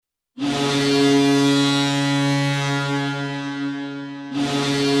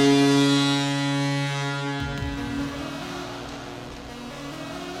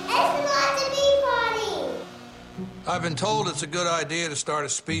I've been told it's a good idea to start a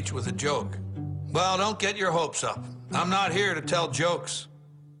speech with a joke. Well, don't get your hopes up. I'm not here to tell jokes.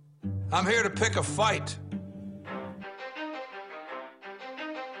 I'm here to pick a fight.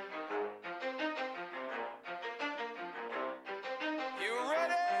 You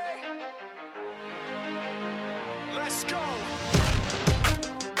ready? Let's go.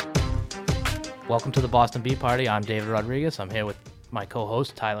 Welcome to the Boston Bee Party. I'm David Rodriguez. I'm here with my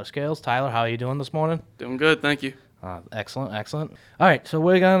co-host, Tyler Scales. Tyler, how are you doing this morning? Doing good, thank you. Excellent. All right, so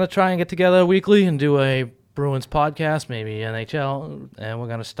we're going to try and get together weekly and do a Bruins podcast, maybe NHL, and we're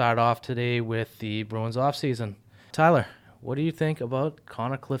going to start off today with the Bruins offseason. Tyler, what do you think about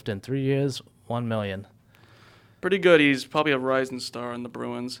Connor Clifton? 3 years, $1 million. Pretty good. He's probably a rising star in the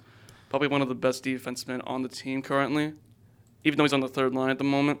Bruins. Probably one of the best defensemen on the team currently, even though he's on the third line at the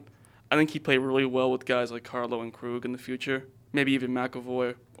moment. I think he played really well with guys like Carlo and Krug in the future, maybe even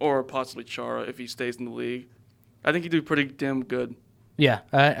McAvoy, or possibly Chara if he stays in the league. I think he did pretty damn good. Yeah,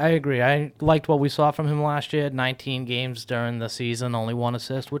 I agree. I liked what we saw from him last year. 19 games during the season, only one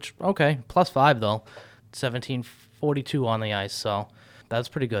assist, which, okay, +5 though. 17-42 on the ice, so that's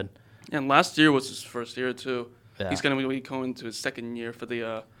pretty good. And last year was his first year, too. Yeah. He's going to be going to his second year for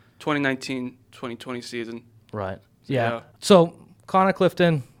the 2019-2020 season. Right. Yeah. Yeah. So, Connor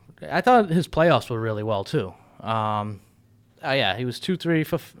Clifton, I thought his playoffs were really well, too. Yeah, he was 2-3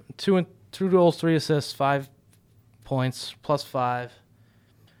 for two goals, 3 assists, 5 points, +5.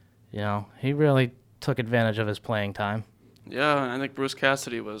 You know, he really took advantage of his playing time. Yeah, and I think Bruce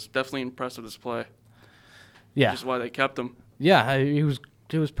Cassidy was definitely impressed with his play. Yeah. Which is why they kept him. Yeah, he was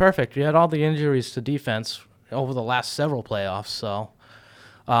perfect. You had all the injuries to defense over the last several playoffs. So,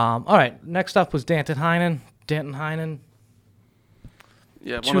 all right. Next up was Danton Heinen. Danton Heinen,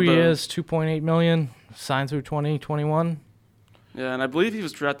 Yeah, 2 years, $2.8 million, signed through 2021. Yeah, and I believe he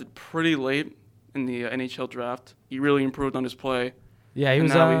was drafted pretty late in the NHL draft. He really improved on his play. Yeah, he And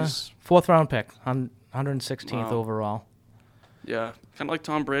was now a he's- 4th-round pick, 116th Wow. overall. Yeah, kind of like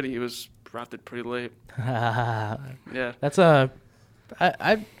Tom Brady. He was drafted pretty late. Yeah, That's I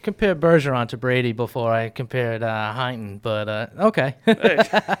compared Bergeron to Brady before I compared Heinen, but okay. hey,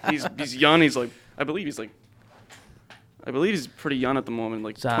 he's young. I believe he's pretty young at the moment,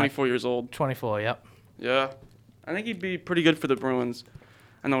 like 24 years old. 24, yep. Yeah, I think he'd be pretty good for the Bruins.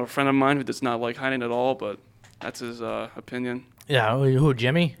 I know a friend of mine who does not like Heinen at all, but that's his opinion. Yeah, who,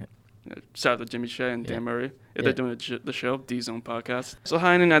 Jimmy? Shout out to Jimmy Shea and Yeah. Dan Murray. Yeah. They're doing the show, D-Zone podcast. So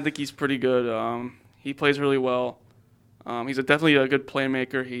Heinen, I think he's pretty good. He plays really well. He's definitely a good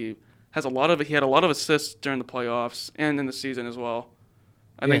playmaker. He had a lot of assists during the playoffs and in the season as well.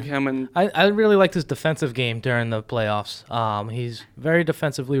 I think him and I really liked his defensive game during the playoffs. He's very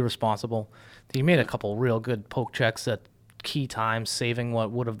defensively responsible. He made a couple real good poke checks at key times, saving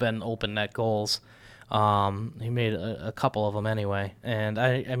what would have been open net goals. He made a couple of them anyway. And,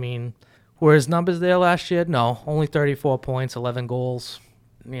 I mean, were his numbers there last year? No, only 34 points, 11 goals.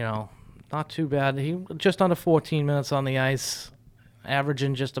 You know, not too bad. He just under 14 minutes on the ice,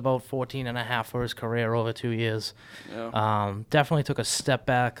 averaging just about 14 and a half for his career over 2 years. yeah. Definitely took a step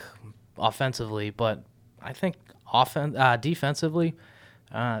back offensively, but I think defensively,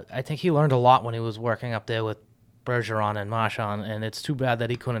 I think he learned a lot when he was working up there with Bergeron and Marchand, and it's too bad that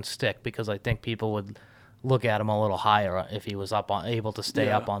he couldn't stick because I think people would look at him a little higher if he was able to stay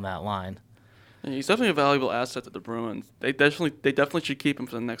Yeah. up on that line. And he's definitely a valuable asset to the Bruins. They definitely should keep him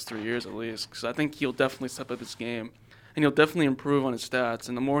for the next 3 years at least, because I think he'll definitely step up his game, and he'll definitely improve on his stats.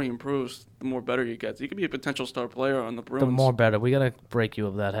 And the more he improves, the more better he gets. He could be a potential star player on the Bruins. The more better. We got to break you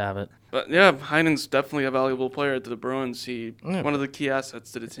of that habit. But yeah, Heinen's definitely a valuable player to the Bruins. Yeah. One of the key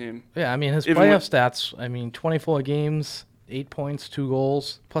assets to the team. Yeah, I mean, his Even playoff stats, 24 games, 8 points, 2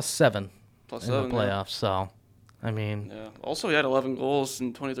 goals, +7 Plus in 7, the playoffs. So, I mean, Yeah. Also, he had 11 goals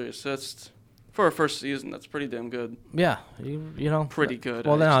and 23 assists for a first season. That's pretty damn good. yeah, you know. Pretty good.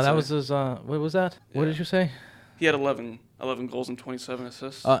 Well, I no, should that say. was his, what was that? What Yeah. did you say? He had 11 goals and 27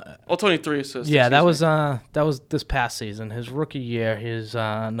 assists. 23 assists. Yeah, that excuse me. that was this past season. His rookie year, his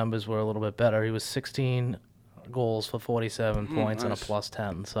numbers were a little bit better. He was 16 goals for 47 points and a nice.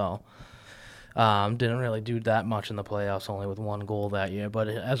 +10. So, didn't really do that much in the playoffs, only with 1 goal that year. But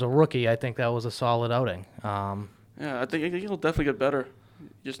as a rookie, I think that was a solid outing. Yeah, I think he'll definitely get better.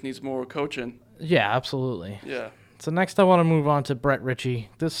 He just needs more coaching. Yeah, absolutely. Yeah. So next, I want to move on to Brett Ritchie.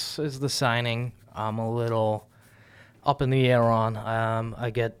 This is the signing I'm a little up in the air on. I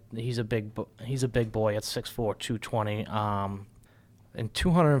get he's a big boy at 6'4", 220. In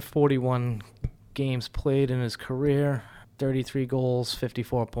 241 games played in his career, 33 goals,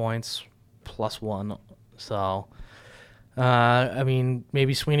 54 points, +1. So I mean,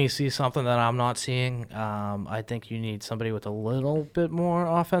 maybe Sweeney sees something that I'm not seeing. I think you need somebody with a little bit more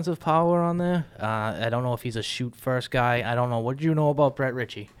offensive power on there. I don't know if he's a shoot-first guy. I don't know. What do you know about Brett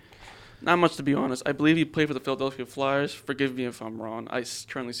Ritchie? Not much, to be honest. I believe he played for the Philadelphia Flyers. Forgive me if I'm wrong. I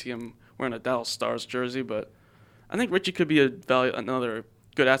currently see him wearing a Dallas Stars jersey, but I think Ritchie could be another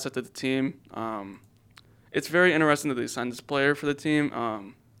good asset to the team. It's very interesting that they signed this player for the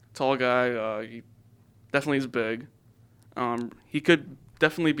team. Tall guy. He definitely is big. He could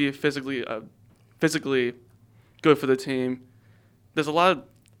definitely be physically good for the team. There's a lot of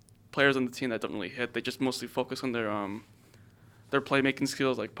players on the team that don't really hit. They just mostly focus on their playmaking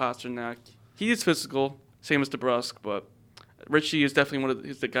skills, like Pasternak. He is physical, same as DeBrusque, but Ritchie is definitely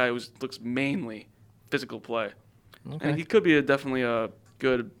he's the guy who looks mainly physical play. Okay. And he could be definitely a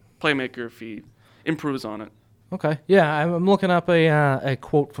good playmaker if he improves on it. Okay. Yeah, I'm looking up a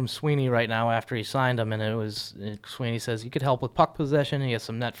quote from Sweeney right now after he signed him, and Sweeney says he could help with puck possession. He has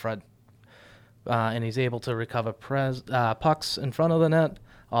some net front, and he's able to recover pucks in front of the net.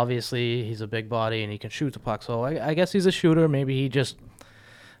 Obviously, he's a big body, and he can shoot the puck. So I guess he's a shooter. Maybe he just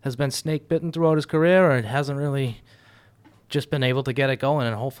has been snake bitten throughout his career, or hasn't really just been able to get it going.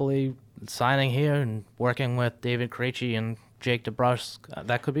 And hopefully, signing here and working with David Krejci and Jake DeBrusque,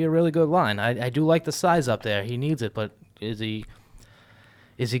 that could be a really good line. I do like the size up there. He needs it, but is he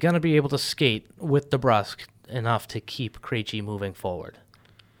going to be able to skate with DeBrusque enough to keep Krejci moving forward?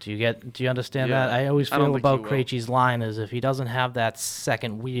 Do you understand Yeah, that? I always I don't feel think about he will. Krejci's line is if he doesn't have that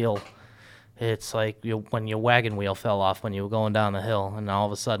second wheel, it's like when your wagon wheel fell off when you were going down the hill, and all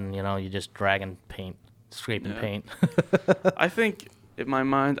of a sudden, you're just dragging paint, scraping Yeah. paint. I think, in my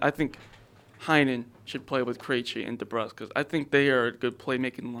mind, Heinen should play with Krejci and DeBrusque because I think they are a good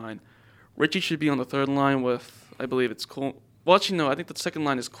playmaking line. Ritchie should be on the third line with, I believe it's Well, actually, no, I think the second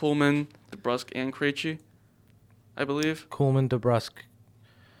line is Coleman, DeBrusque, and Krejci, I believe. Coolman, DeBrusque.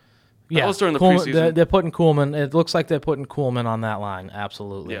 Yeah, was during the Koolman- preseason. They're putting Coolman. It looks like they're putting Coolman on that line.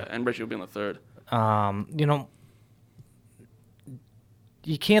 Absolutely. Yeah, and Ritchie will be on the third.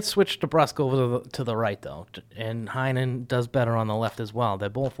 You can't switch DeBrusque over to the right though, and Heinen does better on the left as well. They're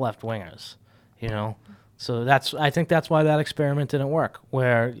both left wingers, So I think that's why that experiment didn't work.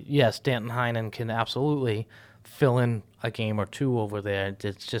 Where yes, Danton Heinen can absolutely fill in a game or two over there.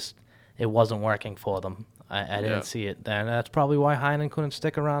 It's just it wasn't working for them. I didn't see it there. And that's probably why Heinen couldn't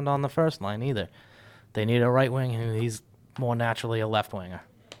stick around on the first line either. They need a right wing, and he's more naturally a left winger.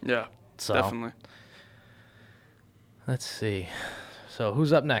 Yeah, So definitely. let's see. So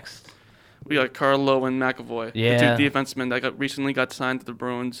who's up next? We got Carlo and McAvoy, Yeah. the two defensemen that recently got signed to the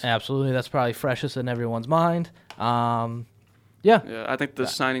Bruins. Absolutely, that's probably freshest in everyone's mind. Yeah, Yeah, I think the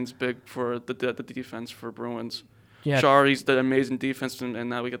signing's big for the defense for Bruins. yeah. Shari's the amazing defenseman, and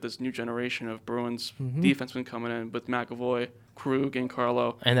now we got this new generation of Bruins Mm-hmm. defensemen coming in with McAvoy, Krug, and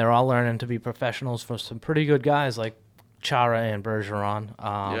Carlo. And they're all learning to be professionals for some pretty good guys like Chara and Bergeron.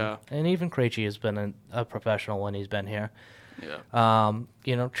 Yeah. And even Krejci has been a professional when he's been here. Yeah,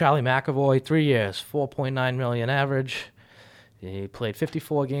 Charlie McAvoy, 3 years, $4.9 million average. He played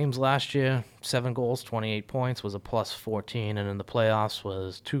 54 games last year, 7 goals, 28 points, was a plus 14, and in the playoffs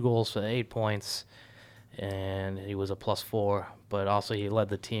was 2 goals for 8 points, and he was a plus 4. But also he led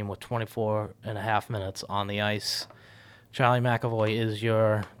the team with 24 and a half minutes on the ice. Charlie McAvoy is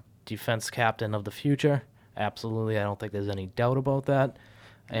your defense captain of the future. Absolutely, I don't think there's any doubt about that.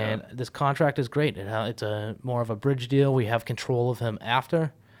 And this contract is great. It's a more of a bridge deal. We have control of him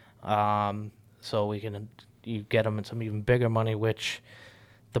after, so you get him some even bigger money. Which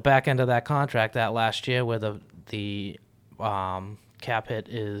the back end of that contract that last year, where the cap hit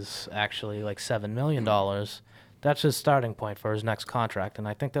is actually like $7 million. That's his starting point for his next contract, and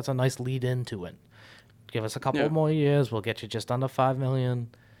I think that's a nice lead into it. Give us a couple more years, we'll get you just under $5 million.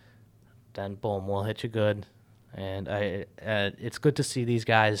 Then boom, we'll hit you good. And it's good to see these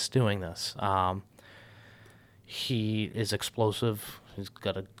guys doing this. He is explosive.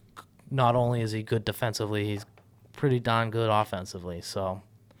 Not only is he good defensively, he's pretty darn good offensively. So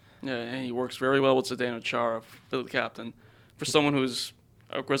yeah, and he works very well with Zdeno Chara, the captain, for someone who's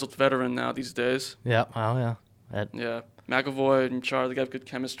a grizzled veteran now these days. yeah, Yeah, McAvoy and Chara, they got good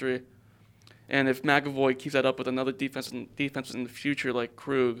chemistry. And if McAvoy keeps that up with another defense in the future like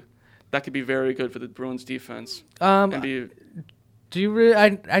Krug, that could be very good for the Bruins defense. And be, Do you really?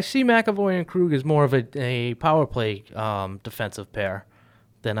 I see McAvoy and Krug as more of a power play defensive pair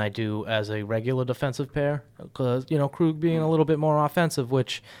than I do as a regular defensive pair. Because Krug being a little bit more offensive,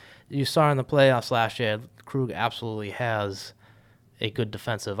 which you saw in the playoffs last year, Krug absolutely has a good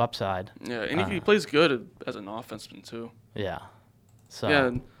defensive upside. yeah, and he plays good as an offenseman too. Yeah. So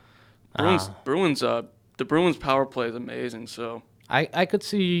Yeah, Bruins the Bruins power play is amazing. So I could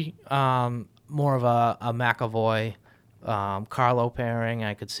see more of a McAvoy Carlo pairing.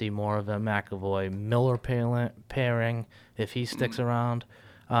 I could see more of a McAvoy Miller pairing if he sticks around.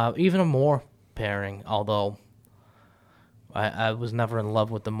 Even a Moore pairing, although I was never in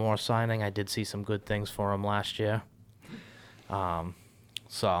love with the Moore signing. I did see some good things for him last year. But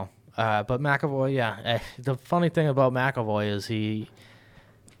McAvoy, yeah. The funny thing about McAvoy is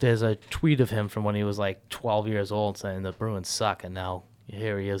there's a tweet of him from when he was like 12 years old saying the Bruins suck, and now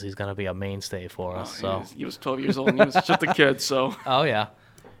here he is. He's going to be a mainstay for us. He was 12 years old and he was just a kid, so Oh, yeah.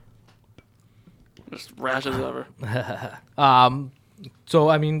 just rash as ever. So,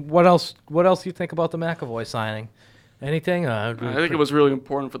 I mean, what else do you think about the McAvoy signing? Anything? I think it was really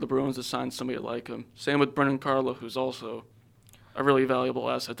important for the Bruins to sign somebody like him. Same with Brendan Carlo, who's also a really valuable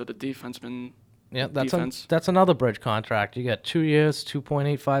asset to the defenseman. Yeah, defense. that's another bridge contract. You got 2 years,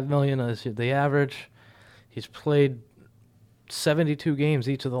 $2.85 million is the average. He's played 72 games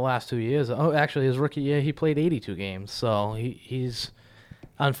each of the last 2 years. Oh, actually, his rookie year, he played 82 games. So he's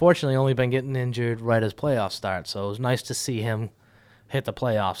unfortunately only been getting injured right as playoffs start. So it was nice to see him hit the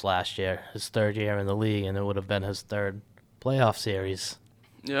playoffs last year, his third year in the league, and it would have been his third playoff series.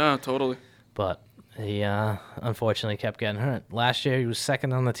 Yeah, totally. But he unfortunately kept getting hurt. Last year, he was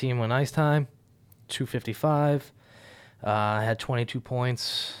second on the team when ice time, 255. Had 22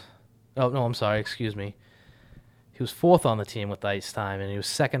 points. Oh, no, I'm sorry, excuse me. He was fourth on the team with ice time, and he was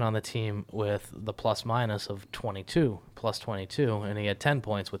second on the team with the plus-minus of 22, plus 22, and he had 10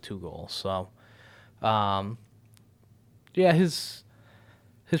 points with 2 goals. So, yeah, his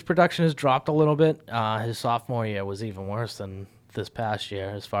production has dropped a little bit. His sophomore year was even worse than this past year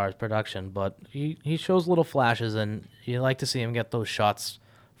as far as production, but he shows little flashes, and you like to see him get those shots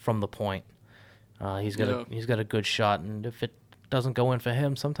from the point. He's got a good shot, and if it doesn't go in for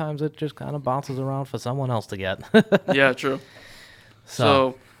him, sometimes it just kind of bounces around for someone else to get. Yeah, true.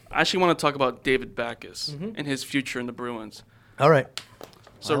 So I actually want to talk about David Backes and his future in the Bruins. All right.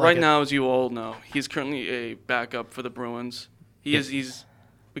 So right now, as you all know, he's currently a backup for the Bruins. We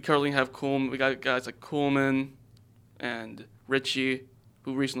currently have Coleman. We got guys like Coleman and Ritchie,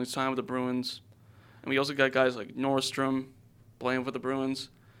 who recently signed with the Bruins, and we also got guys like Nordstrom playing for the Bruins.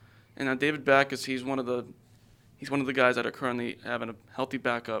 And now David Backes, he's one of the guys that are currently having a healthy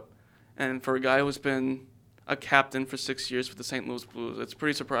backup. And for a guy who's been a captain for 6 years for the St. Louis Blues, it's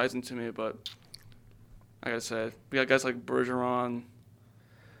pretty surprising to me. But I gotta say, we got guys like Bergeron.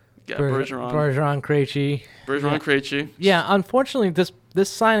 Yeah, Bergeron, Krejci. Krejci. Yeah, unfortunately, this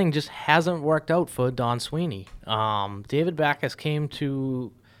signing just hasn't worked out for Don Sweeney. David Backes came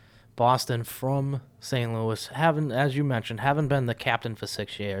to Boston from St. Louis, as you mentioned, haven't been the captain for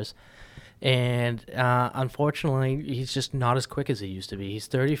 6 years. And unfortunately, he's just not as quick as he used to be. He's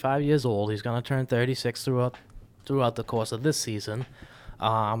 35 years old. He's going to turn 36 throughout the course of this season.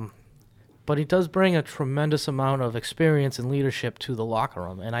 But he does bring a tremendous amount of experience and leadership to the locker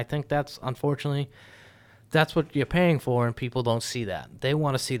room. And I think that's what you're paying for, and people don't see that. They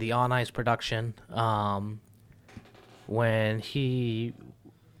want to see the on-ice production. When he,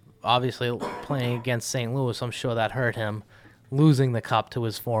 obviously, playing against St. Louis, I'm sure that hurt him. Losing the cup to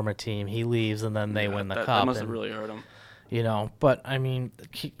his former team, he leaves, and then they win the cup. That must have really hurt him. You know, but, I mean,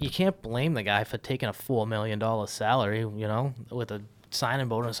 you can't blame the guy for taking a $4 million salary, you know, with a signing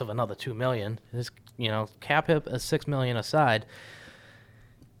bonus of another $2 million. His, cap hit a $6 million aside.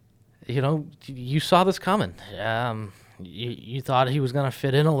 You saw this coming. You thought he was going to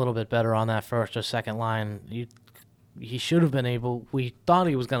fit in a little bit better on that first or second line. He should have been able. We thought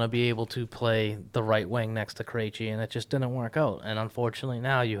he was going to be able to play the right wing next to Krejci, and it just didn't work out. And unfortunately,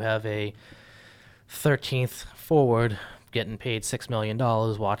 now you have a 13th forward getting paid $6 million,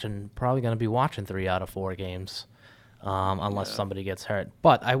 probably going to be watching 3 out of 4 games, unless somebody gets hurt.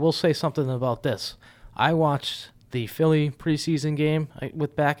 But I will say something about this. I watched the Philly preseason game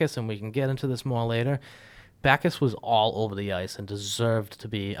with Backes, and we can get into this more later. Backes was all over the ice and deserved to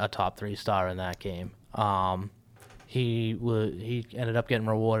be a top 3 star in that game. He ended up getting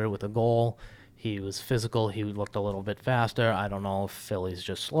rewarded with a goal. He was physical. He looked a little bit faster. I don't know if Philly's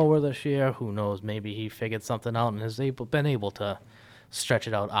just slower this year. Who knows? Maybe he figured something out and has been able to stretch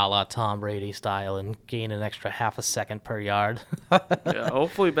it out a la Tom Brady style and gain an extra half a second per yard. Yeah,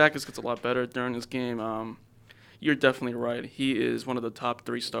 hopefully Backes gets a lot better during this game. You're definitely right. He is one of the top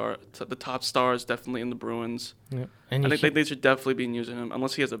 3 stars, the top stars definitely in the Bruins. Yeah. And I think they should definitely be using him,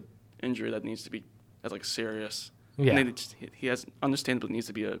 unless he has an injury that needs to be serious. Yeah. And he has understandably needs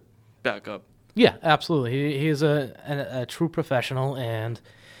to be a backup. Yeah, absolutely. He is a true professional, and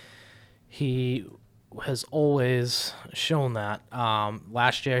he has always shown that.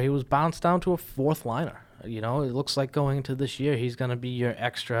 Last year he was bounced down to a fourth liner. You know, it looks like going into this year he's going to be your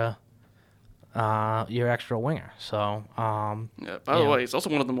extra winger. So, Yeah. By the way, he's also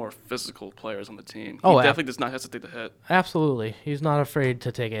one of the more physical players on the team. Oh, He definitely does not hesitate to hit. absolutely. He's not afraid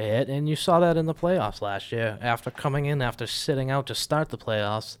to take a hit, and you saw that in the playoffs last year. After sitting out to start the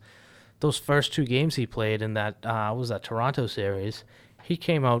playoffs, those first 2 games he played in that was that Toronto series, he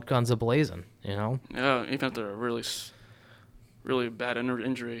came out guns a-blazing, you know? Yeah, even after a really bad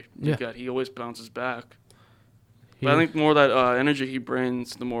injury Yeah. he always bounces back. But I think the more that energy he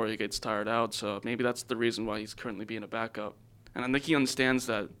brings, the more he gets tired out. So maybe that's the reason why he's currently being a backup. And I think he understands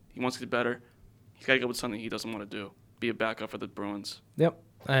that he wants to get better. He's got to go with something he doesn't want to do, be a backup for the Bruins. Yep.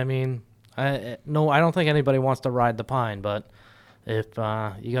 I mean, I don't think anybody wants to ride the pine, but if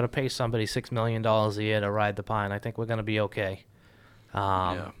you got to pay somebody $6 million a year to ride the pine, I think we're going to be okay.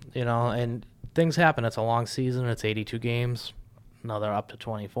 You know, and things happen. It's a long season. It's 82 games. Another up to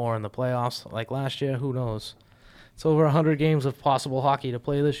 24 in the playoffs. Like last year, who knows? It's over 100 games of possible hockey to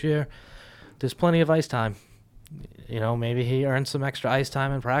play this year. There's plenty of ice time. You know, maybe he earns some extra ice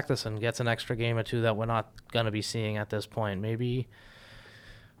time in practice and gets an extra game or 2 that we're not going to be seeing at this point. Maybe,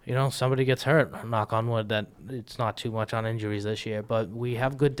 you know, somebody gets hurt. Knock on wood that it's not too much on injuries this year. But we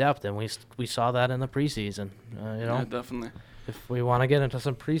have good depth, and we saw that in the preseason. You know, Yeah, definitely. if we want to get into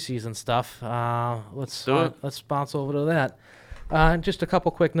some preseason stuff, let's bounce over to that. Just a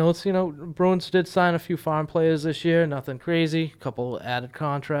couple quick notes. You know, Bruins did sign a few farm players this year. Nothing crazy. A couple added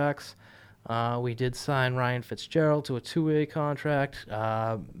contracts. We did sign Ryan Fitzgerald to a 2-way contract.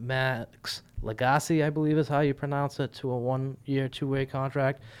 Max Lagacé, I believe is how you pronounce it, to a 1-year, 2-way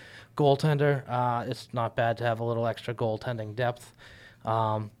contract. Goaltender. It's not bad to have a little extra goaltending depth.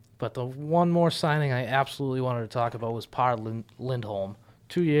 But the one more signing I absolutely wanted to talk about was Par Lindholm.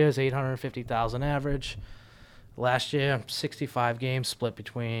 2 years, $850,000 average. Last year, 65 games split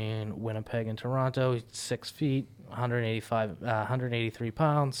between Winnipeg and Toronto. He's 6 feet, 183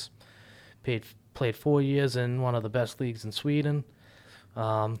 pounds. Played 4 years in one of the best leagues in Sweden.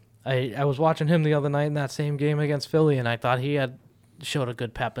 I was watching him the other night in that same game against Philly, and I thought he had showed a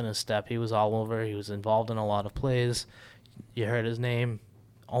good pep in his step. He was all over. He was involved in a lot of plays. You heard his name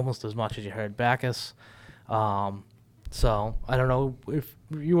almost as much as you heard Backus. So I don't know if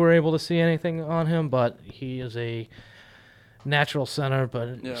you were able to see anything on him, but he is a natural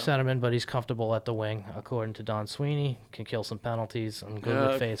centerman, but he's comfortable at the wing, according to Don Sweeney. Can kill some penalties and good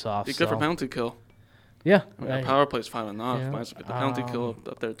with face-offs. Be good for penalty kill. Yeah. I mean, power play's fine enough. Yeah. Might as well get the penalty kill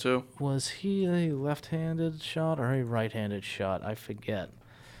up there too. Was he a left-handed shot or a right-handed shot? I forget.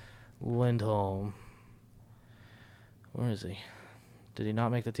 Lindholm. Where is he? Did he not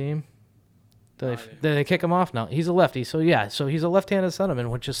make the team? Did they kick him off? No, he's a lefty. So he's a left-handed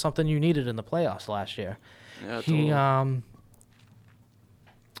centerman, which is something you needed in the playoffs last year. Yeah, totally.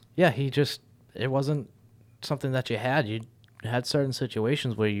 It wasn't something that you had. You had certain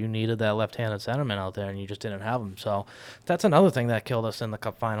situations where you needed that left-handed centerman out there, and you just didn't have him. So that's another thing that killed us in the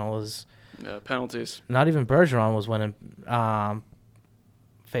Cup final is penalties. not even Bergeron was winning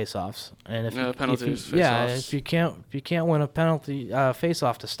face-offs, and if you can't win a penalty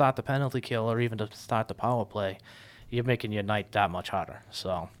face-off to start the penalty kill or even to start the power play, you're making your night that much harder.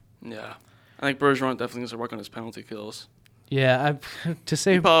 So yeah, I think Bergeron definitely needs to work on his penalty kills. Yeah,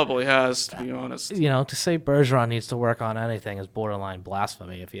 he probably has, to be honest. You know, to say Bergeron needs to work on anything is borderline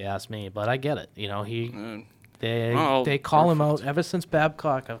blasphemy, if you ask me. But I get it. You know, they call him out ever since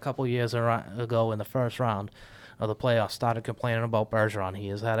Babcock a couple years ago in the first round of the playoffs started complaining about Bergeron. He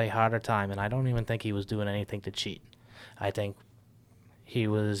has had a harder time, and I don't even think he was doing anything to cheat. I think he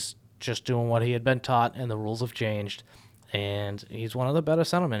was just doing what he had been taught, and the rules have changed. And he's one of the better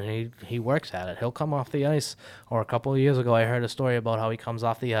centermen. He works at it. He'll come off the ice. Or a couple of years ago, I heard a story about how he comes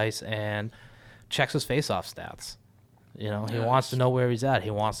off the ice and checks his face-off stats. You know, he wants to know where he's at. He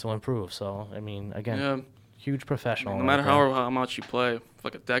wants to improve. So, I mean, again, huge professional. No matter how much you play for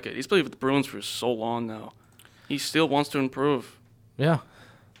like a decade. He's played with the Bruins for so long now. He still wants to improve. Yeah.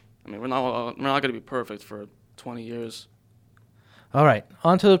 I mean, we're not going to be perfect for 20 years. All right,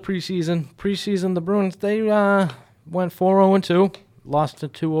 on to the preseason. Preseason, the Bruins, they went 4-0-2, lost to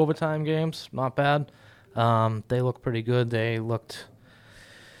 2 overtime games. Not bad. They look pretty good. They looked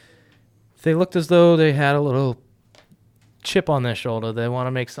as though they had a little chip on their shoulder. They want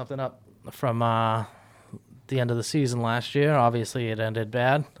to make something up from the end of the season last year. Obviously, it ended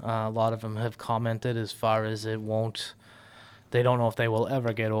bad. A lot of them have commented as far as they don't know if they will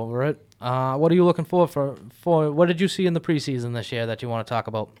ever get over it. What are you looking for what did you see in the preseason this year that you want to talk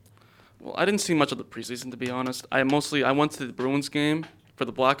about? Well, I didn't see much of the preseason, to be honest. I went to the Bruins game for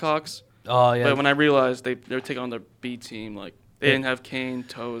the Blackhawks, Oh yeah. But when I realized they're taking on their B team, like they Yeah. didn't have Kane,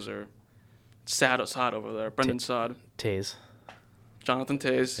 Toes, or Saad over there, Brendan Saad, Taze. Jonathan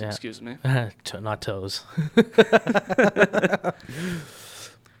Tays, Yeah. excuse me, Not toes.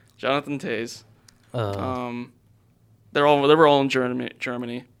 Jonathan Tays. Uh, They were all in Germany.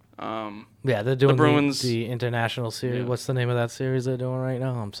 yeah, they're doing Bruins- the international series. Yeah. What's the name of that series they're doing right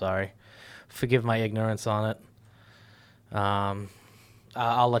now? I'm sorry. Forgive my ignorance on it.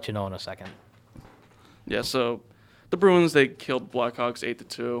 I'll let you know in a second. Yeah, so the Bruins, they killed Blackhawks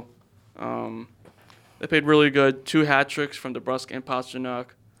 8-2. They played really good. 2 hat tricks from DeBrusque and Pasternak.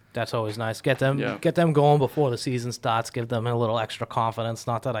 That's always nice. Get them Yeah. going before the season starts. Give them a little extra confidence.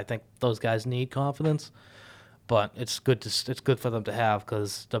 Not that I think those guys need confidence, but it's good for them to have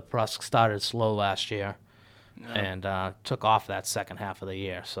because DeBrusque started slow last year and took off that second half of the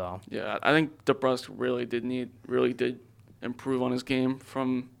year. So Yeah, I think DeBrusque really did improve on his game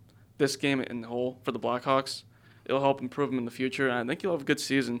from this game in the whole for the Blackhawks. It'll help improve him in the future, and I think he'll have a good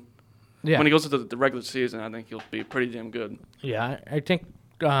season. yeah, When he goes to the regular season, I think he'll be pretty damn good. yeah, I think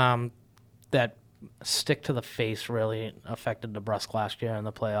that stick to the face really affected DeBrusque last year in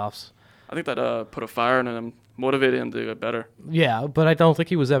the playoffs. I think that put a fire in him, motivated him to get better. Yeah, but I don't think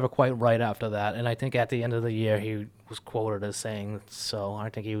he was ever quite right after that. And I think at the end of the year, he was quoted as saying so. I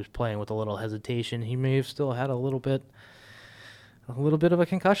think he was playing with a little hesitation. He may have still had a little bit of a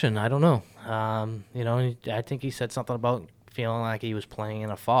concussion. I don't know. I think he said something about feeling like he was playing in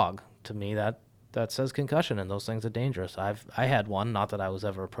a fog. To me, that says concussion, and those things are dangerous. I had one. Not that I was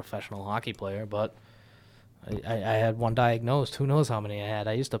ever a professional hockey player, but I had one diagnosed. Who knows how many I had?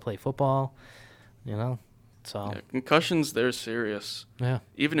 I used to play football, So Yeah, concussions, they're serious. yeah.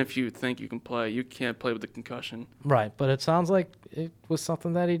 Even if you think you can play, you can't play with a concussion. Right, but it sounds like it was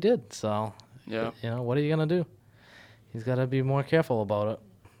something that he did. So, Yeah. what are you gonna do? He's got to be more careful about it.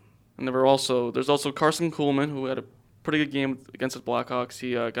 And there's also Carson Kuhlman, who had a pretty good game against the Blackhawks.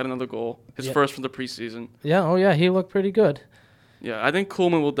 He got another goal, his Yeah. first from the preseason. Yeah, oh yeah, he looked pretty good. Yeah, I think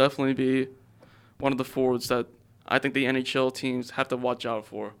Kuhlman will definitely be one of the forwards that I think the NHL teams have to watch out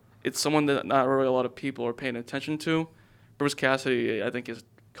for. It's someone that not really a lot of people are paying attention to. Bruce Cassidy, I think, has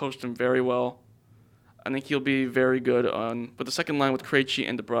coached him very well. I think he'll be very good with the second line with Krejci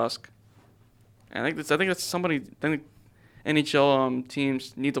and DeBrusque. And I think that's somebody I think NHL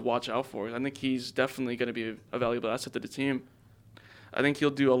teams need to watch out for. I think he's definitely going to be a valuable asset to the team. I think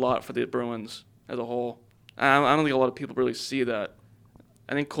he'll do a lot for the Bruins as a whole. I don't think a lot of people really see that.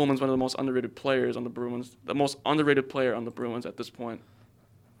 I think Coleman's one of the most underrated players on the Bruins, the most underrated player on the Bruins at this point.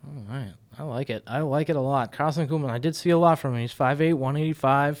 All right, I like it. I like it a lot. Carson Kuhlman, I did see a lot from him. He's 5'8",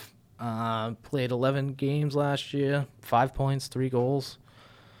 185. Played 11 games last year, 5 points, 3 goals,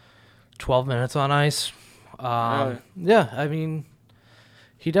 12 minutes on ice. Really? Yeah, I mean,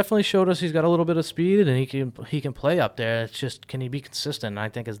 he definitely showed us he's got a little bit of speed and he can play up there. It's just, can he be consistent? I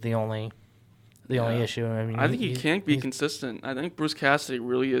think is the only issue. I mean, I think he can't be he's- consistent. I think Bruce Cassidy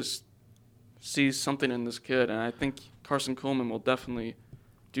really sees something in this kid, and I think Carson Kuhlman will definitely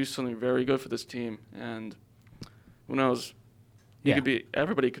do something very good for this team. And who knows? Yeah.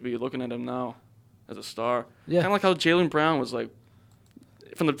 Everybody could be looking at him now as a star. Yeah. Kind of like how Jaylen Brown was like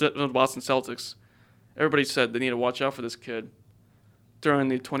from the Boston Celtics. Everybody said they need to watch out for this kid during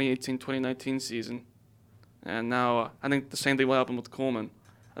the 2018-2019 season. And now I think the same thing will happen with Coleman.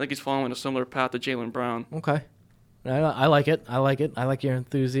 I think he's following a similar path to Jaylen Brown. Okay. I like it. I like it. I like your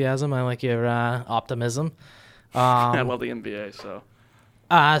enthusiasm. I like your optimism. I love the NBA, so.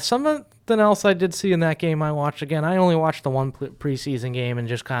 Something else I did see in that game I watched again. I only watched the one preseason game and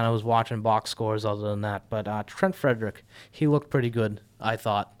just kind of was watching box scores other than that. But Trent Frederick, he looked pretty good, I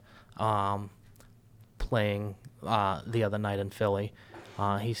thought, playing the other night in Philly.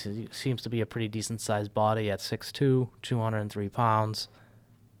 He seems to be a pretty decent-sized body at 6'2", 203 pounds.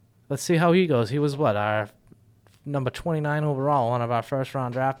 Let's see how he goes. He was, our number 29 overall, one of our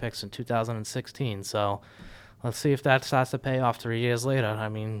first-round draft picks in 2016. So let's see if that starts to pay off 3 years later. I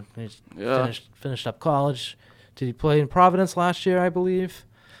mean, he's finished up college. Did he play in Providence last year, I believe?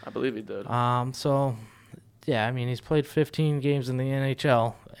 I believe he did. So, yeah, I mean, he's played 15 games in the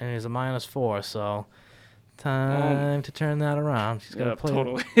NHL, and he's a -4, so time to turn that around. He's got to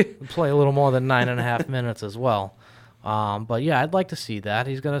totally. play a little more than 9.5 minutes as well. But, yeah, I'd like to see that.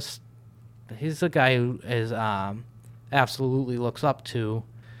 He's a guy who is absolutely looks up to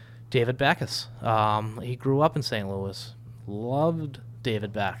David Backes. He grew up in St. Louis. Loved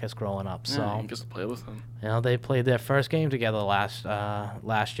David Backes growing up. So Yeah, he gets to play with him. they played their first game together last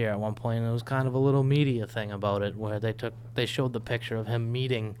year at one point, and it was kind of a little media thing about it where they showed the picture of him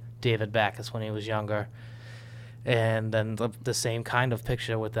meeting David Backes when he was younger. and then the same kind of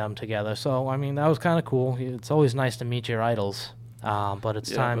picture with them together. So I mean, that was kind of cool. It's always nice to meet your idols, but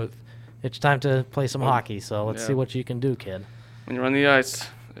it's Yeah, time. but- It's time to play some Well, hockey. So let's yeah. see what you can do, kid. When you're on the ice,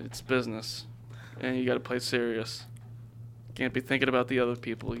 it's business, and you got to play serious. Can't be thinking about the other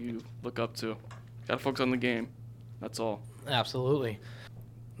people you look up to. Got to focus on the game. That's all. Absolutely.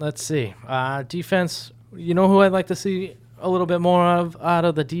 Let's see. Defense. You know who I'd like to see a little bit more of out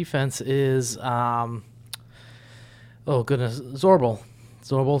of the defense is, oh goodness, Zorbel.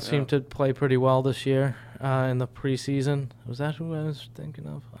 Zorbel seemed to play pretty well this year in the preseason. Was that who I was thinking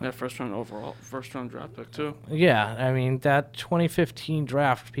of? Yeah, first round draft pick too. Yeah, I mean that 2015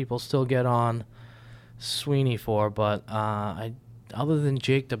 draft people still get on Sweeney for, but other than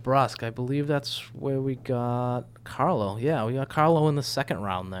Jake DeBrusk, I believe that's where we got Carlo. Yeah, we got Carlo in the second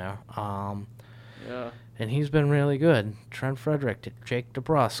round there. Yeah. And he's been really good. Trent Frederick, Jake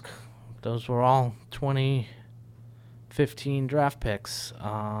DeBrusk, those were all 2015 draft picks.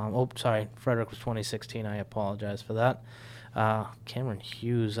 Frederick was 2016. I apologize for that. Cameron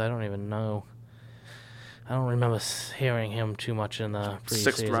Hughes, I don't even know. I don't remember hearing him too much in the preseason.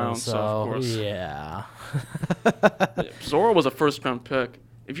 Sixth round, so of course. Yeah. Zora was a first round pick.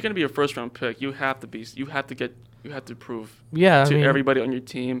 If you're gonna be a first round pick, you have to prove Yeah, to I mean, everybody on your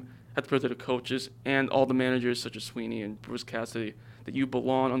team, have to prove to the coaches and all the managers such as Sweeney and Bruce Cassidy that you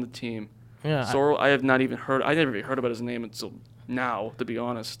belong on the team. yeah. Zora, I never even heard about his name until now, to be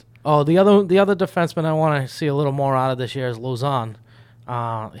honest. Oh, the other defenseman I want to see a little more out of this year is Lausanne.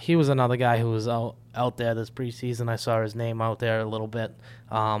 He was another guy who was out there this preseason. I saw his name out there a little bit,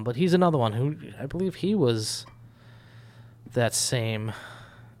 but he's another one who I believe he was that same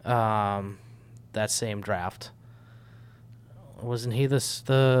draft. Wasn't he let's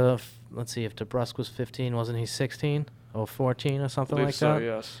see, if DeBrusk was 15, wasn't he 16 or 14 or something like So that?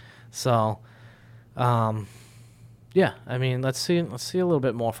 yes. So, yeah, I mean, let's see a little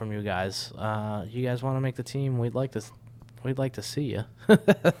bit more from you guys. You guys want to make the team? We'd like to see you.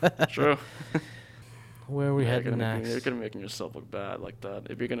 True. Where are we Yeah, heading next? You're gonna be making yourself look bad like that.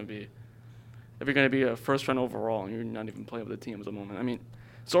 If you're gonna be a first round overall and you're not even playing with the team at the moment. I mean,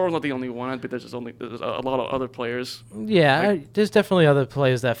 Zora's not the only one, but there's a lot of other players. Yeah, there's definitely other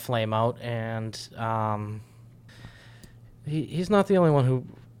players that flame out, and he's not the only one who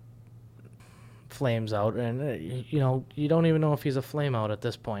flames out. And you don't even know if he's a flame out at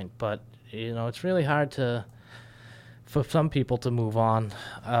this point. But it's really hard for some people to move on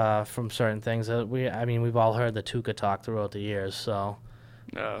from certain things. We've all heard the Tuca talk throughout the years, so.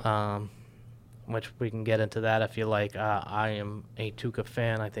 Yeah. Which we can get into that if you like. I am a Tuca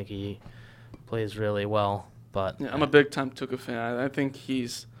fan. I think he plays really well. But Yeah, I'm a big time Tuca fan. I think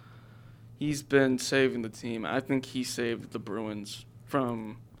he's been saving the team. I think he saved the Bruins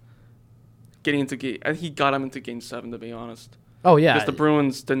from getting into game. I think he got them into Game 7, to be honest. oh yeah, Because the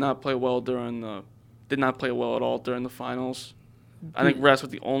Bruins did not play well at all during the finals. I think Rest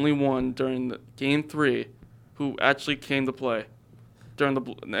was the only one during the Game 3 who actually came to play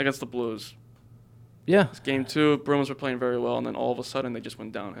against the Blues. yeah, Game 2, Bruins were playing very well, and then all of a sudden they just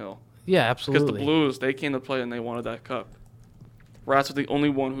went downhill. yeah, Because absolutely. the Blues, they came to play and they wanted that cup. Rats was the only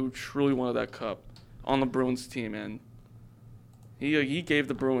one who truly wanted that cup on the Bruins team, and he gave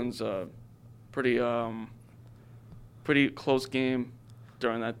the Bruins a pretty close game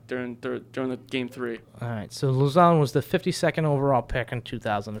during the Game 3. All right, so Lausanne was the 52nd overall pick in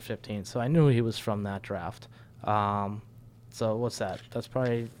 2015, so I knew he was from that draft. So what's that?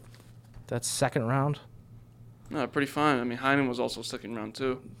 That's second round. No, pretty fine. I mean, Hyman was also second round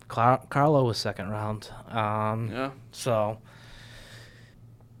too. Carlo was second round. Yeah. So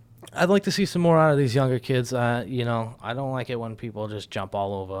I'd like to see some more out of these younger kids. I don't like it when people just jump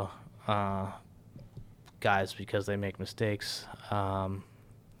all over guys because they make mistakes.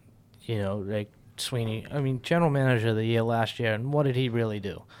 Like Sweeney. I mean, general manager of the year last year, and what did he really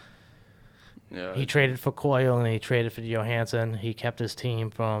do? Yeah. He traded for Coyle and he traded for Johansson. He kept his team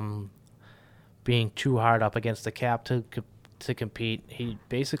from being too hard up against the cap to compete. He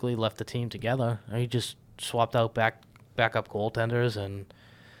basically left the team together. He just swapped out backup goaltenders and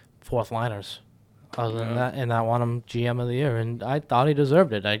fourth liners. Other than that, and that won him GM of the year. And I thought he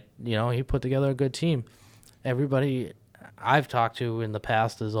deserved it. He put together a good team. Everybody I've talked to in the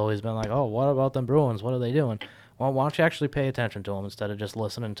past has always been like, "Oh, what about them Bruins? What are they doing?" Well, why don't you actually pay attention to them instead of just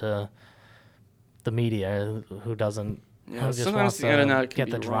listening to the media who doesn't Yeah, who just sometimes wants the to internet can get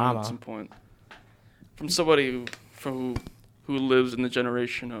be the wrong drama. at some point. From somebody who lives in the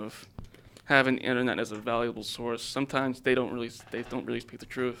generation of having the internet as a valuable source, sometimes they don't really speak the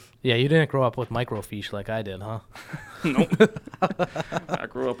truth. Yeah, you didn't grow up with microfiche like I did, huh? Nope. I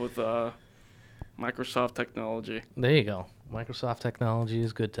grew up with Microsoft technology. There you go. Microsoft technology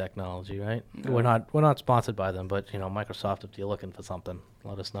is good technology, right? Yeah. We're not sponsored by them, but Microsoft, if you're looking for something,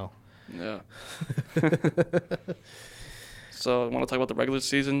 let us know. Yeah. So, I want to talk about the regular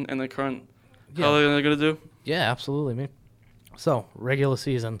season and the current. How they're going to do? Yeah, absolutely, man. So, regular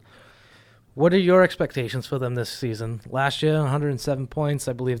season. What are your expectations for them this season? Last year, 107 points.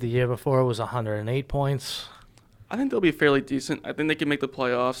 I believe the year before it was 108 points. I think they'll be fairly decent. I think they can make the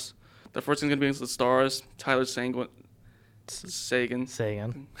playoffs. The first thing's going to be against the Stars. Tyler Sagan.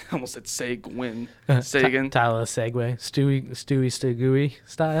 Sagan. I almost said Sagan. Sagan. Tyler Segway. Stewie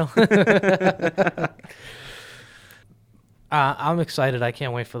style. I'm excited. I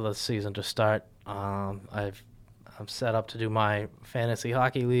can't wait for the season to start. I'm set up to do my fantasy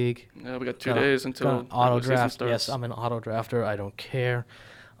hockey league. Yeah, we got 2 days until auto the season draft. starts. Yes, I'm an auto drafter. I don't care.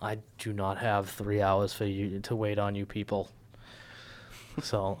 I do not have 3 hours for you to wait on you people.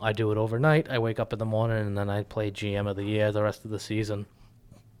 So I do it overnight. I wake up in the morning and then I play GM of the year the rest of the season.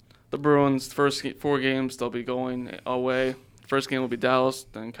 The Bruins, first 4 games, they'll be going away. First game will be Dallas,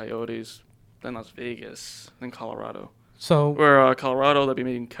 then Coyotes, then Las Vegas, then Colorado. So Or Colorado, they'll be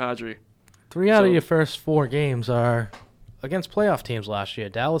meeting Kadri. 3 out of So- your first 4 games are against playoff teams last year.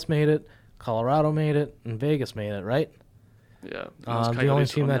 Dallas made it, Colorado made it, and Vegas made it, right? Yeah. The only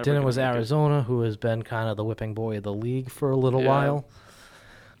Coyotes team are that never didn't gonna was make it. Arizona, who has been kind of the whipping boy of the league for a little Yeah. while.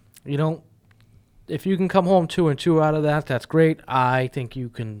 If you can come home 2-2 out of that, that's great. I think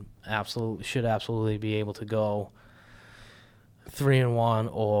you should absolutely be able to go 3-1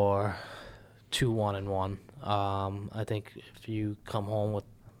 or 2-1-1. I think if you come home with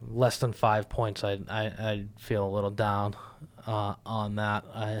less than 5 points, I'd feel a little down on that.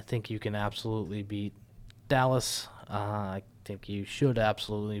 I think you can absolutely beat Dallas. I think you should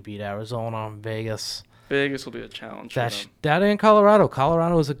absolutely beat Arizona, Vegas. Vegas will be a challenge for them. That and Colorado.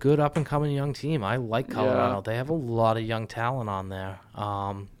 Colorado is a good up-and-coming young team. I like Colorado. Yeah. They have a lot of young talent on there.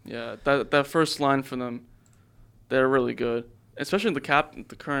 Yeah, that first line for them, they're really good. Especially the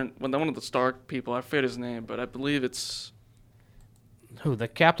current, one of the star people, I forget his name, but I believe it's, Who, the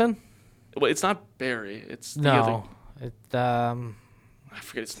captain? well, it's not Barry. It's the other, No. I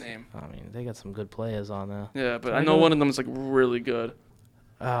forget his name. I mean, they got some good players on there. Yeah, but Can I I know go? one of them is like really good.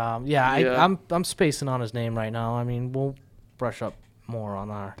 Yeah. I'm spacing on his name right now. I mean, we'll brush up more on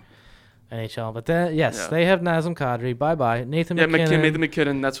our NHL, but yes, Yeah. they have Nazem Kadri. Bye. Nathan Yeah, McKinnon. Nathan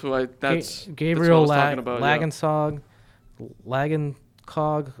McKinnon. That's who I. That's Gabriel that's what I was talking about.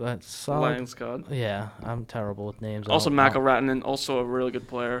 Lagenkog. Lions God. Yeah, I'm terrible with names. Also, I'll- Maka Rattanen, also a really good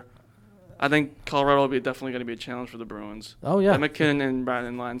player. I think Colorado will be definitely going to be a challenge for the Bruins. Oh yeah, And McKinnon and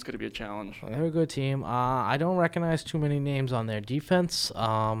Rattanen line's going to be a challenge. they're a good team. I don't recognize too many names on their defense.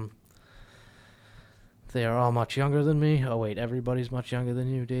 They are all much younger than me. Oh wait, everybody's much younger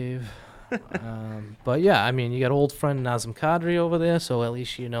than you, Dave. But yeah, I mean, you got old friend Nazem Kadri over there, so at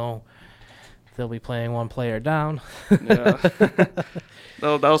least they'll be playing one player down. Yeah.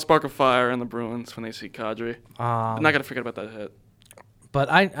 that'll spark a fire in the Bruins when they see Kadri. I'm not going to forget about that hit. But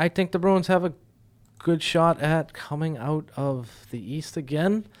I think the Bruins have a good shot at coming out of the East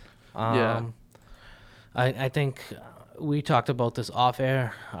again. Yeah. I think we talked about this off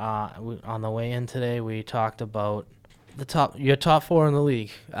air on the way in today. We talked about your top 4 in the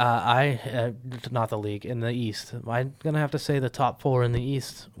league. Not the league, in the East. I'm gonna have to say the top 4 in the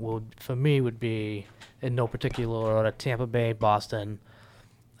East would be in no particular order: Tampa Bay, Boston,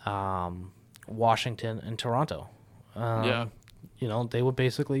 Washington, and Toronto. Yeah. They were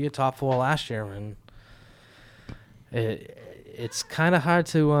basically your top 4 last year, and it's kind of hard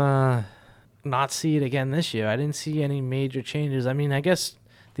to not see it again this year. I didn't see any major changes. I mean, I guess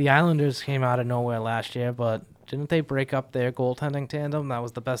the Islanders came out of nowhere last year, but didn't they break up their goaltending tandem? That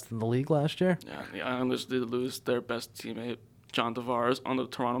was the best in the league last year. Yeah, the Islanders did lose their best teammate, John Tavares, on the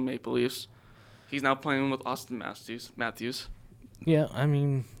Toronto Maple Leafs. He's now playing with Austin Matthews. Yeah, I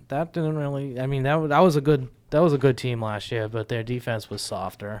mean, that didn't really. I mean, that was a good team last year, but their defense was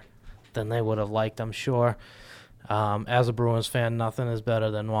softer than they would have liked, I'm sure. As a Bruins fan, nothing is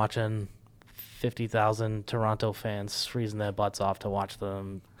better than watching 50,000 Toronto fans freezing their butts off to watch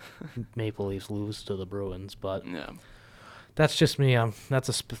the Maple Leafs lose to the Bruins. But Yeah. that's just me.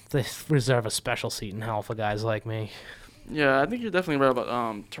 They reserve a special seat in hell for guys like me. Yeah, I think you're definitely right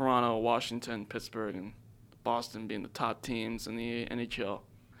about Toronto, Washington, Pittsburgh, and Boston being the top teams in the NHL.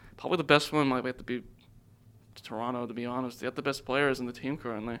 Probably the best one might have to be Toronto, to be honest. They have the best players in the team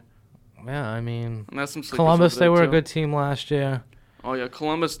currently. Yeah, I mean, And that's some sleepers Columbus, over they there, were a too. good team last year. Oh, yeah,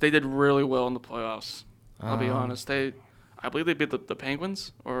 Columbus, they did really well in the playoffs. I'll be Um, honest. I believe they beat the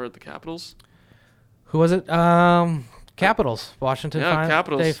Penguins or the Capitals. Who was it? Capitals. Washington. Yeah,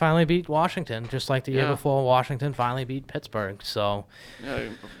 Capitals. They finally beat Washington, just like the year Yeah. before. Washington finally beat Pittsburgh. So,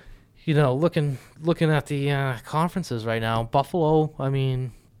 Yeah, looking at the conferences right now, Buffalo. I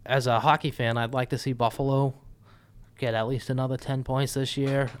mean, as a hockey fan, I'd like to see Buffalo get at least another 10 points this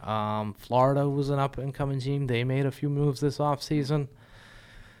year. Florida was an up-and-coming team. They made a few moves this offseason.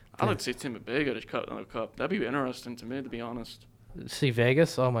 I'd like to see Tampa Bay get another cup. That'd be interesting to me, to be honest. See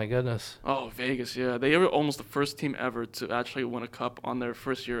Vegas? Oh, my goodness. Oh, Vegas, yeah. They were almost the first team ever to actually win a cup on their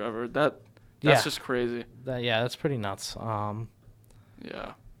first year ever. That's Yeah. just crazy. That's pretty nuts.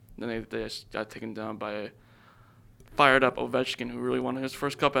 Yeah. Then they just got taken down by a fired-up Ovechkin, who really won his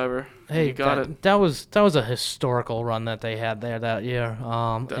first cup ever. Hey, he got it. That was a historical run that they had there that year.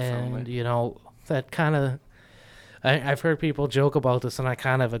 Definitely. And that kind of, I've heard people joke about this, and I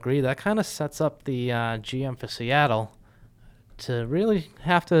kind of agree. That kind of sets up the GM for Seattle to really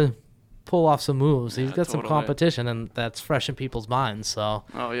have to pull off some moves. He's got some totally. competition, and that's fresh in people's minds. So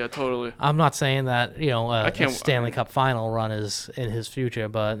Oh, yeah, totally. I'm not saying that a can't- Stanley Cup final run is in his future,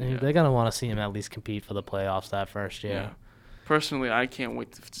 but they're gonna want to see him at least compete for the playoffs that first year. Yeah. Personally, I can't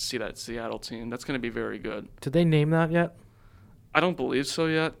wait to see that Seattle team. That's going to be very good. Did they name that yet? I don't believe so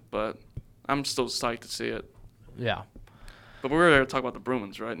yet, but I'm still psyched to see it. Yeah. But we're there to talk about the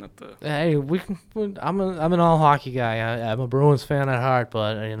Bruins, right? Not the. Hey, I'm an all hockey guy. I'm a Bruins fan at heart,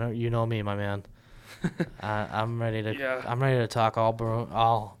 but you know me, my man. I'm ready to Yeah. I'm ready to talk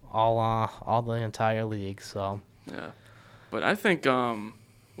all the entire league. So Yeah. But I think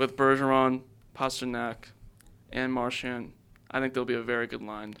with Bergeron, Pasternak, and Marchand, I think there'll be a very good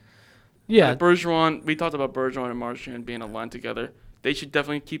line. yeah, Bergeron, we talked about Bergeron and Marchand being a line together. They should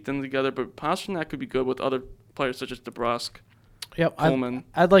definitely keep them together, but Pasternak could be good with other players such as DeBrusque. yep. Coleman.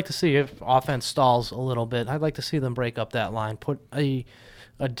 I'd like to see if offense stalls a little bit. I'd like to see them break up that line, put a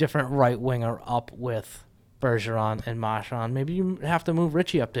different right winger up with Bergeron and Marchand. Maybe you have to move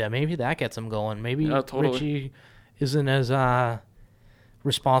Richie up there. Maybe that gets him going. Maybe Yeah, totally. Richie isn't as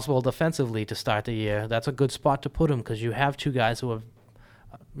responsible defensively to start the year. That's a good spot to put him because you have two guys who have,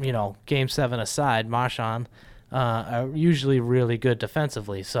 Game 7 aside, Marchand are usually really good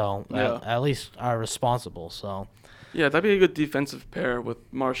defensively. So Yeah. at least are responsible. So Yeah, that'd be a good defensive pair with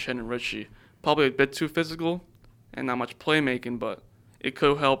Marchand and Richie. Probably a bit too physical and not much playmaking, but it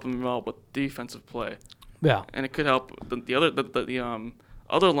could help him out with defensive play. yeah. And it could help the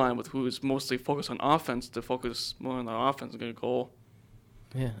other line with who is mostly focused on offense to focus more on the offense and get a goal.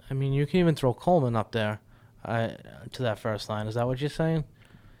 Yeah, I mean, you can even throw Coleman up there to that first line. Is that what you're saying?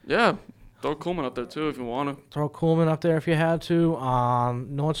 Yeah, throw Coleman up there too if you want to. Throw Coleman up there if you had to.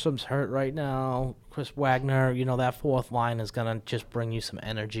 Nordstrom's hurt right now. Chris Wagner, that fourth line is going to just bring you some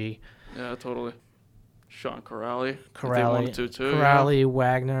energy. Yeah, totally. Sean Corrali. If they Corrali, wanted to too. Corrali,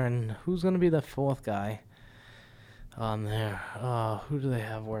 Wagner, and who's going to be the fourth guy on there? Who do they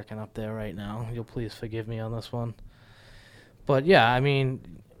have working up there right now? You'll please forgive me on this one. But, yeah, I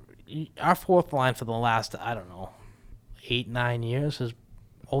mean, our fourth line for the last, 8-9 years has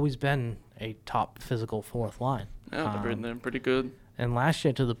always been a top physical fourth line. Yeah, they're pretty good. And last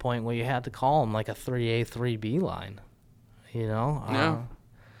year to the point where you had to call them like a 3A, 3B line. Yeah.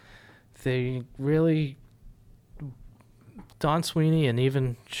 They really, Don Sweeney and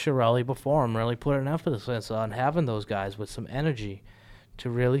even Chiarelli before him really put an emphasis on having those guys with some energy to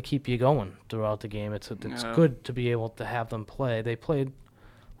really keep you going throughout the game. It's Yeah. good to be able to have them play. They played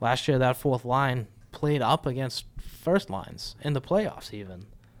last year. That fourth line played up against first lines in the playoffs even.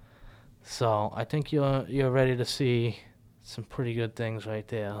 So I think you're ready to see some pretty good things right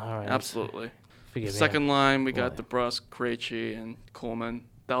there. All right. Absolutely. Forgive me. Second line, we got Boy. DeBrusque, Krejci, and Coleman.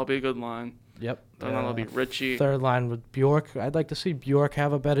 That'll be a good line. Yep. Third line will be Richie. Third line with Bjork. I'd like to see Bjork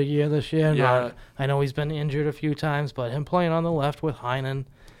have a better year this year. Yeah. I know he's been injured a few times, but him playing on the left with Heinen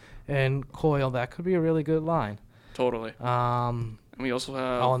and Coyle, that could be a really good line. Totally. And we also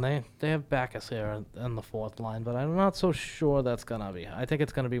have. And they have Backus here in the fourth line, but I'm not so sure that's gonna be. I think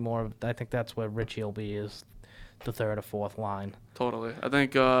it's gonna be more. I think that's where Richie will be is the third or fourth line. Totally. I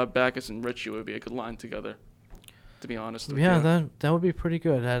think Backus and Richie would be a good line together, to be honest with Yeah, you. that would be pretty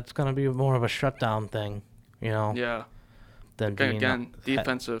good. That's gonna be more of a shutdown thing, Yeah. than being Again,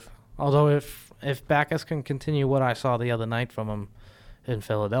 defensive. Although if Backus can continue what I saw the other night from him in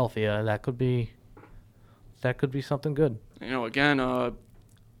Philadelphia, that could be something good. Again,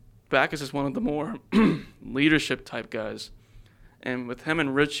 Backus is one of the more leadership type guys. And with him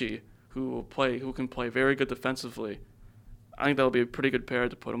and Richie, who can play very good defensively, I think that'll be a pretty good pair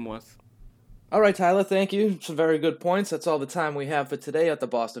to put him with. All right, Tyler, thank you. Some very good points. That's all the time we have for today at the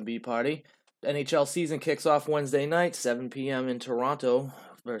Boston Bee Party. NHL season kicks off Wednesday night, 7 p.m. in Toronto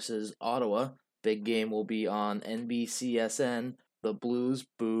versus Ottawa. Big game will be on NBCSN. The Blues,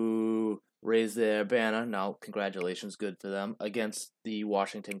 boo, raise their banner. Now, congratulations, good for them, against the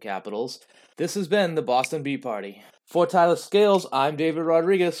Washington Capitals. This has been the Boston Bee Party. For Tyler Scales, I'm David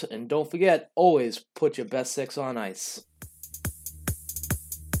Rodriguez, and don't forget, always put your best six on ice.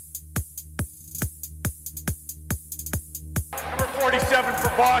 Number 47 for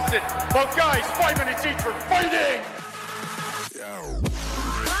Boston. Both guys, 5 minutes each for fighting.